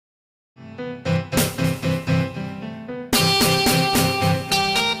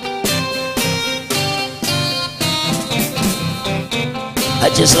I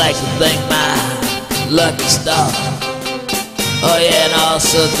just like to thank my lucky star. Oh yeah, and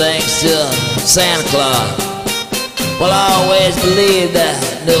also thanks to Santa Claus. Well, I always believed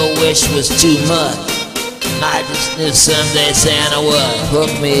that no wish was too much, and I just knew someday Santa would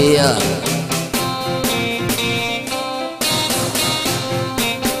hook me up.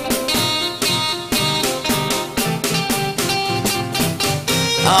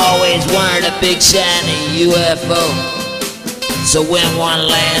 I always wanted a big shiny UFO, so when one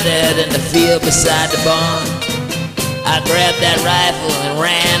landed in the field beside the barn, I grabbed that rifle and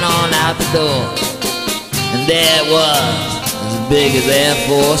ran on out the door. And there it was, as big as Air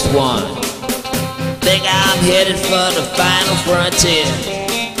Force One. Think I'm headed for the final frontier.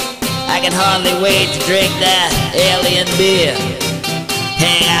 I can hardly wait to drink that alien beer,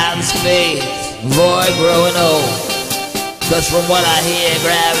 hang out in space, avoid growing old. 'Cause from what I hear,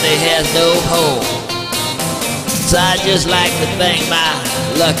 gravity has no hold. So I just like to thank my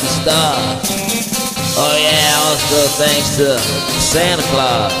lucky stars. Oh yeah, also thanks to Santa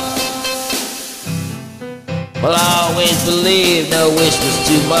Claus. Well, I always believed no wish was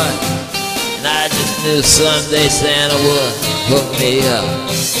too much, and I just knew someday Santa would hook me up.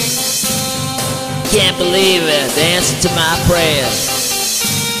 Can't believe it, the answer to my prayers,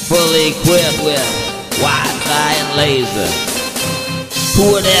 fully equipped with Wi-Fi and laser.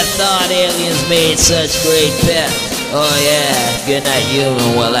 Who would have thought aliens made such great pets? Oh yeah, if you're not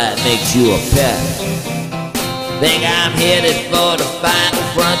human, well that makes you a pet. Think I'm headed for the final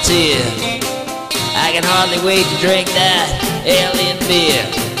frontier. I can hardly wait to drink that alien beer,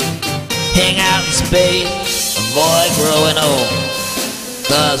 hang out in space, avoid growing old.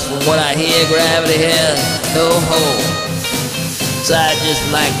 'Cause from what I hear, gravity has no hold. So I just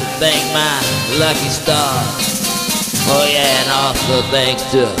like to thank my lucky stars. Oh yeah, and also thanks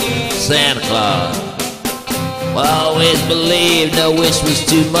to Santa Claus. Well, I always believed no wish was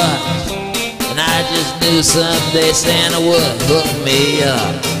too much, and I just knew someday Santa would hook me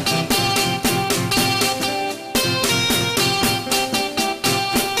up.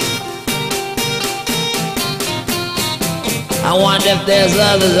 I wonder if there's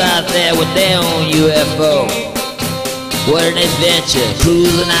others out there with their own UFO. What an adventure,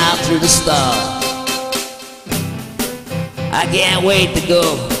 cruising out through the stars. I can't wait to go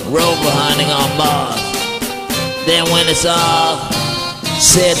rover hunting on Mars. Then when it's all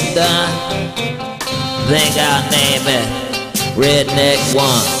said and done, think I'll name it Redneck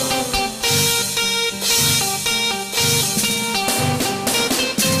One.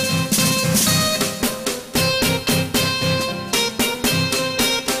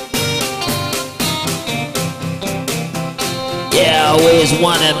 Yeah, I always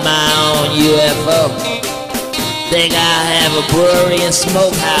wanted my own UFO. Think I have a brewery and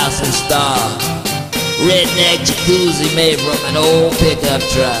smokehouse installed. Redneck jacuzzi made from an old pickup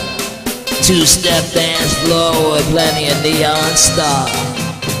truck. Two-step dance floor with plenty of neon stars.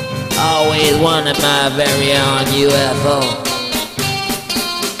 Always wanted my very own UFO.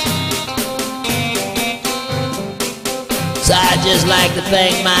 So I just like to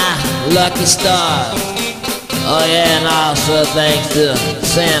thank my lucky stars. Oh yeah, and also thanks to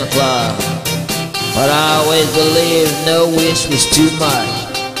Santa Claus. But I always believed no wish was too much,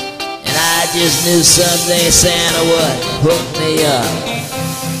 and I just knew someday Santa would hook me up.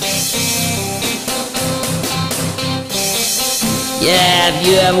 Yeah, if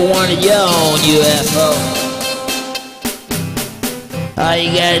you ever wanted your own UFO, all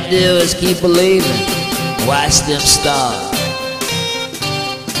you gotta do is keep believing, watch them stars.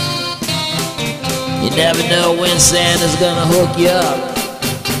 You never know when Santa's gonna hook you up.